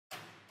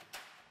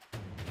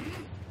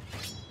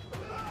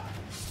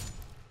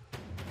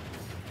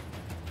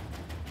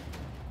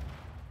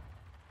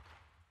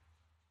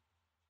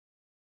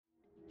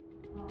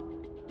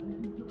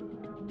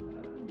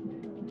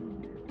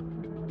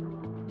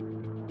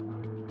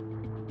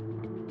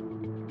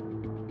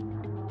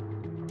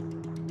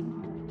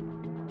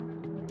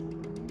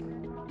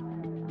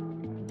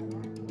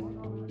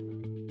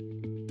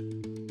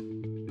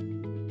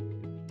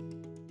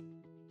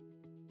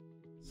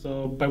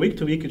So by week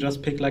to week, you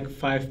just pick like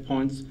 5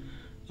 points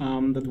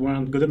that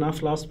weren't good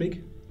enough last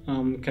week.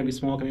 Can be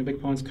small, can be big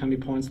points, can be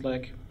points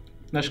like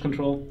Nash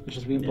control, which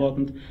is really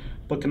important,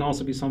 but can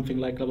also be something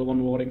like level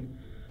 1 warding.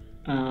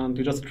 And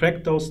you just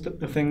track those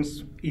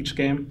things each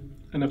game,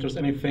 and if there's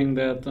anything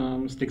that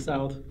sticks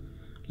out,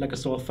 like a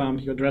sore thumb,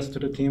 you address it to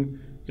the team,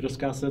 you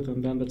discuss it,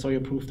 and then that's how you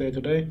improve day to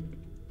day.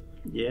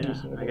 Yeah,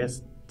 I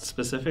guess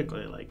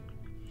specifically, like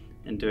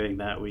in doing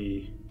that,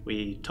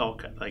 we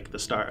talk at like the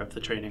start of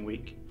the training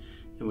week,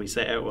 and we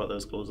set out what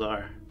those goals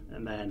are,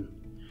 and then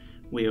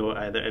we'll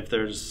either, if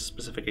there's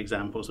specific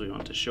examples we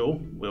want to show,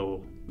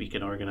 we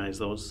can organize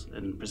those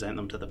and present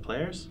them to the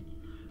players,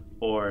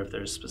 or if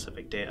there's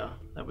specific data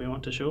that we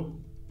want to show,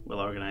 we'll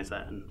organize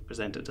that and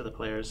present it to the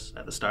players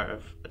at the start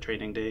of a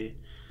training day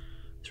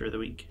through the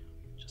week,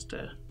 just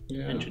to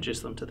introduce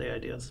them to the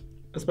ideas.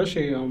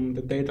 Especially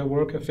the data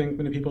work, I think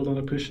many people don't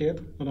appreciate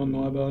or don't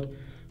know about.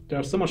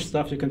 There's so much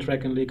stuff you can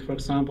track in League. For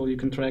example, you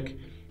can track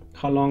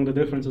how long the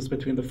difference is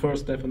between the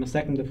first diff and the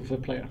second diff of a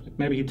player. Like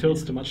maybe he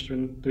tilts too much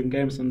during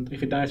games, and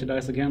if he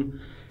dies again.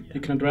 You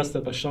can address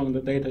that by showing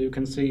the data. You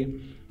can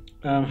see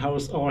how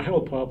is our hero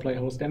power play,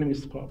 how is the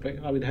enemy's power play,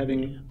 are we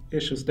having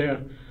issues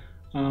there?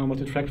 What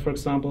we tracked, for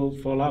example,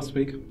 for last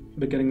week,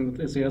 beginning of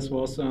the LCS,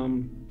 was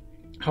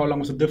how long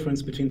was the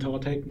difference between tower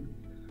taken?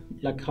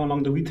 Like how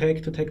long do we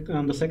take to take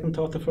the second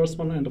tower, the first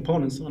one, and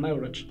opponents on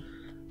average?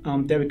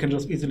 There we can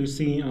just easily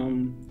see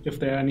if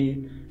there are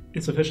any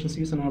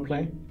insufficiencies in our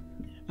play.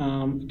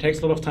 It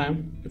takes a lot of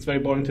time. It's very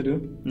boring to do.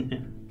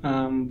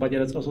 But yeah,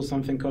 that's also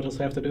something coaches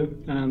have to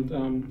do.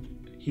 And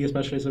he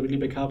especially is a really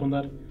big help on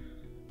that.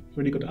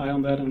 Really good eye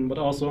on that. But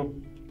also,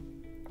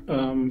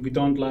 we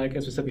don't like,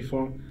 as we said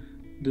before,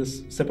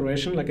 this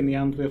separation. Like in the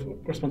end, we have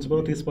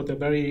responsibilities, but they're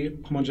very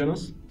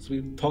homogeneous. So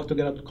we talk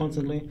together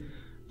constantly.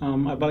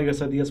 I value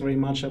his ideas very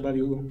much. I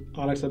value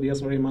Alex's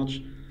ideas very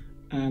much.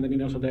 And at the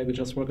end of the day, we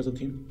just work as a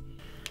team.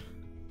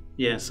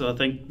 Yeah, so I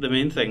think the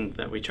main thing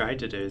that we tried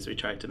to do is we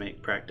tried to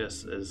make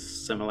practice as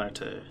similar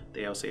to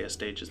the LCS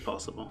stage as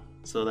possible.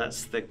 So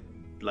that's the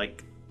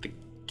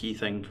key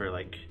thing for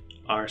like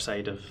our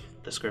side of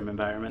the scrim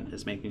environment,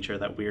 is making sure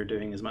that we're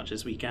doing as much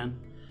as we can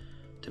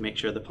to make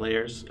sure the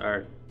players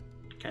are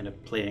kind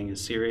of playing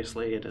as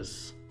seriously and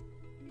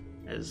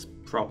as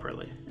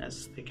properly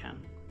as they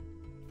can.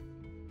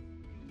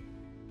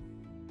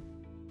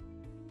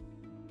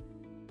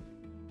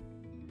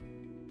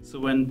 So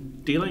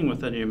when dealing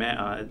with a new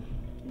meta,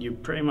 you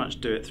pretty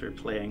much do it through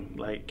playing.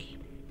 Like,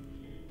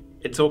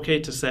 it's okay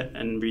to sit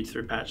and read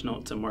through patch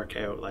notes and work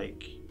out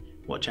like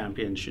what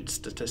champions should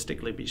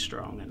statistically be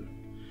strong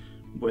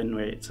and win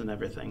rates and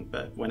everything.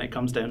 But when it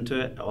comes down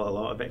to it, a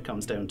lot of it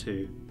comes down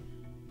to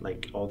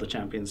like all the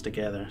champions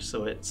together.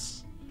 So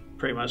it's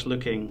pretty much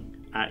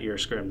looking at your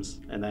scrims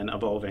and then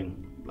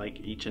evolving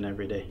like each and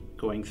every day,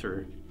 going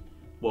through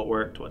what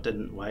worked, what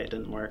didn't, why it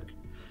didn't work.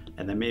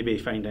 And then maybe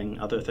finding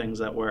other things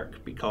that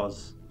work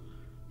because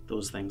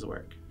those things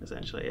work.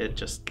 Essentially, it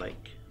just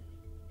like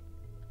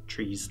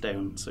trees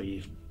down, so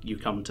you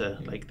come to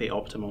like the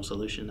optimal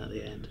solution at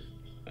the end.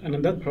 And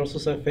in that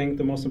process, I think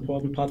the most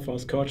important part for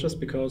us coaches,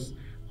 because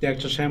the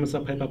actual champions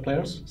are played by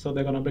players, so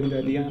they're gonna bring the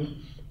idea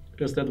in,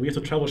 is that we have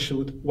to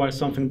troubleshoot why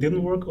something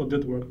didn't work or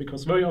did work.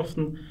 Because very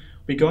often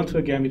we go into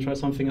a game, we try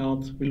something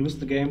out, we lose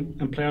the game,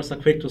 and players are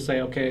quick to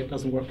say, okay, it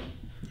doesn't work.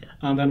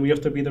 And then we have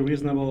to be the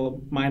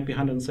reasonable mind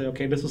behind it and say,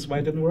 okay, this is why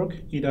it didn't work.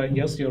 Either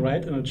yes, you're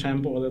right, and the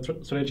champ or the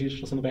strategy is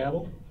just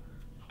unavailable,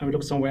 and we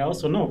look somewhere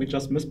else, or no, we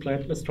just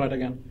misplayed, let's try it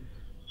again.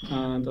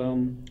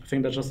 And I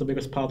think that's just the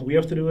biggest part we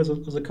have to do as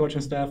a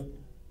coaching staff.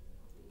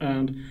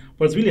 And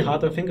what's really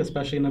hard, I think,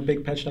 especially in a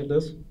big patch like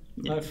this,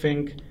 I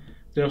think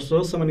there are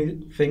so many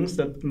things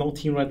that no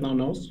team right now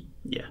knows.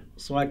 Yeah.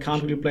 So I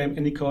can't really blame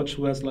any coach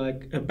who has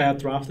like a bad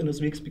draft in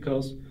his weeks,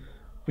 because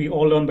we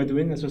all learn by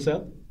doing, as you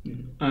said.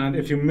 And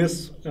if you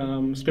miss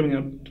scrimming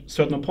a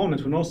certain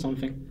opponent who knows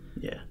something,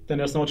 then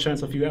there's no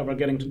chance of you ever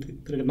getting to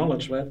the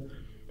knowledge, right?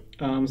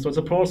 So it's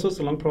a process,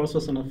 a long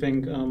process, and I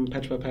think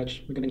patch by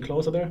patch we're getting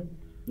closer there.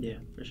 Yeah,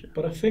 for sure.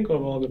 But I think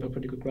overall we have a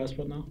pretty good grasp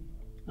right now.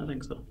 I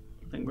think so.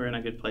 I think we're in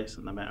a good place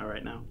in the meta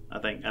right now. I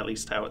think at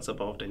least how it's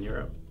evolved in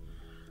Europe.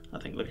 I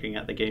think looking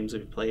at the games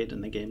we've played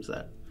and the games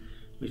that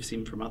we've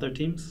seen from other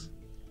teams,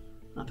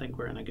 I think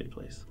we're in a good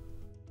place.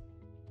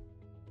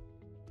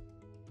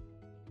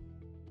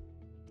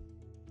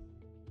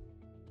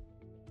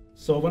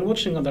 So when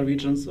watching other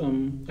regions,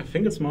 I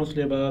think it's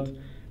mostly about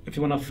if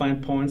you want to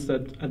find points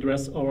that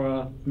address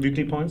our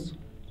weekly points.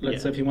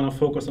 Let's say if you want to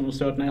focus on a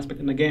certain aspect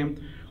in the game,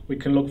 we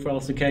can look for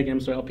LCK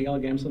games or LPL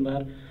games and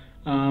that.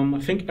 I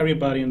think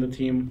everybody in the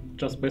team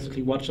just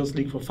basically watches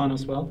League for fun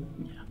as well.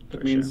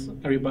 That means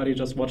everybody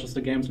just watches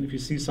the games, and if you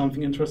see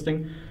something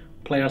interesting,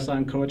 players are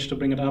encouraged to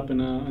bring it up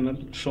in a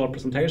short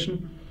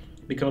presentation,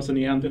 because in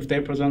the end, if they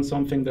present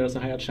something, there's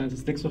a higher chance it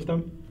sticks with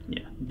them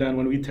than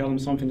when we tell them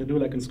something to do,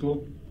 like in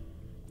school.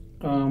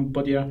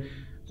 We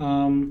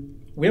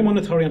are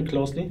monitoring it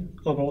closely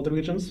over all the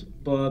regions,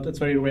 but it's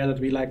very rare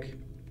that we like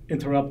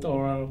interrupt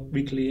our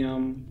weekly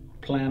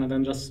plan and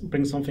then just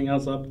bring something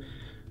else up.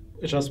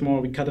 It's just more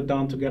we cut it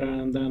down together,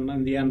 and then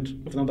in the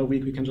end of another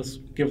week we can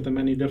just give them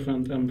many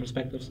different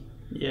perspectives.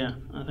 Yeah,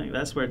 I think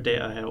that's where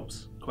data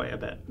helps quite a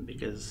bit,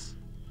 because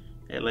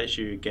it lets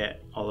you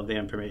get all of the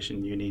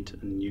information you need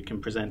and you can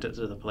present it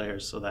to the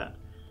players so that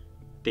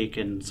they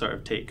can sort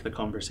of take the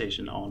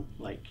conversation on.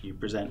 Like, you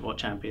present what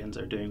champions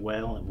are doing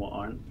well and what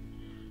aren't,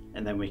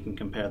 and then we can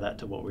compare that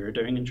to what we were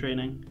doing in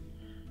training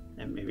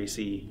and maybe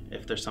see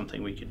if there's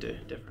something we could do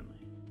differently.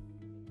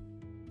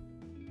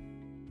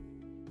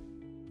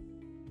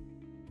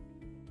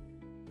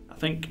 I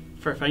think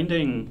for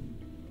finding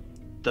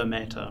the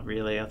meta,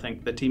 really, I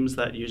think the teams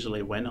that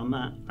usually win on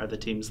that are the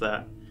teams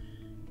that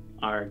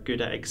are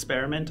good at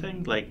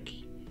experimenting. Like,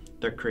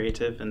 they're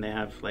creative and they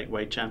have like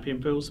wide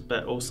champion pools,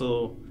 but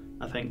also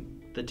I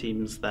think the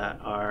teams that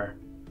are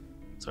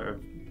sort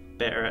of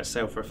better at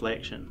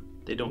self-reflection,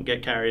 they don't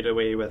get carried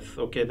away with,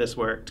 okay, this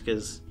worked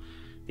because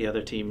the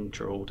other team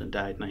trolled and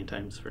died 9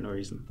 times for no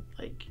reason.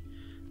 Like,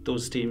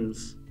 those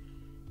teams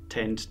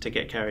tend to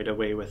get carried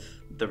away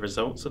with the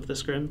results of the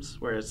scrims,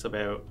 where it's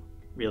about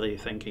really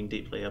thinking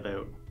deeply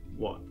about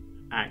what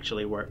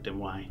actually worked and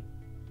why.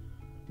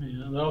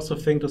 Yeah, and I also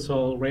think this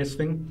whole race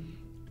thing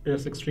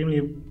is extremely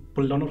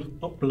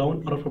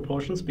blown out of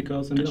proportions,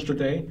 because at the end of the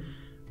day,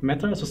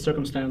 meta is a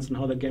circumstance in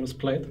how the game is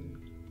played,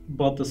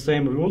 but the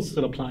same rules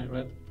still apply,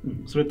 right?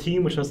 Mm-hmm. So the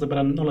team which has the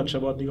better knowledge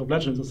about League of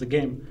Legends as a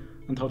game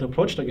and how to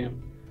approach the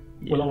game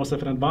will always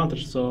have an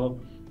advantage. So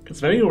it's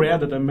very rare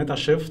that a meta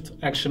shift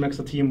actually makes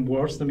a team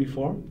worse than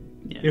before,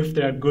 if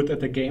they're good at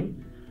the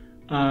game.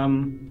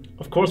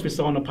 Of course, we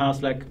saw in the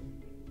past, like,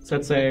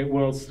 let's say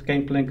Worlds,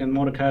 Gangplank and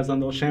Mordekaiser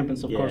and those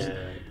champions, of course,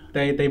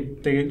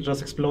 they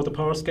just explode the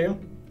power scale.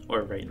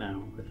 Or right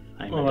now with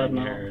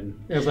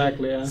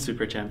and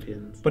super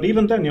champions. But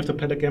even then, you have to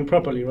play the game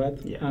properly, right?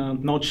 Yeah.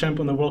 And no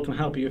champion in the world can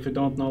help you if you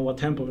don't know what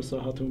tempo is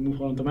or how to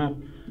move around the map.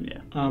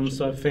 Yeah.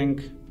 So I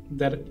think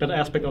that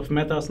aspect of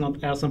meta is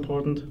not as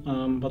important,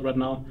 but right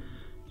now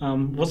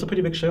was a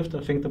pretty big shift.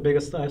 I think the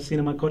biggest I've seen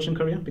in my coaching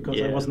career, because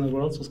I wasn't in the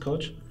Worlds as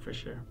coach. For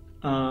sure.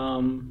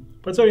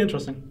 But it's very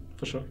interesting,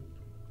 for sure.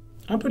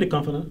 I'm pretty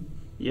confident.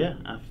 Yeah,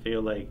 I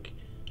feel like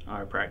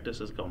our practice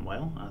has gone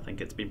well. I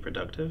think it's been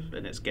productive,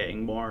 and it's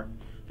getting more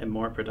and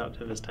more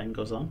productive as time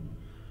goes on.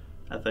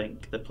 I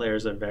think the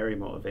players are very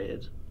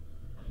motivated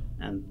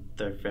and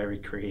they're very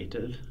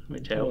creative,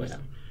 which helps.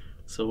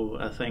 So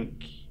I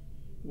think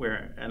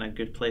we're in a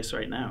good place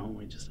right now.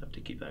 We just have to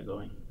keep that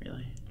going,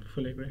 really.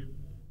 Fully agree.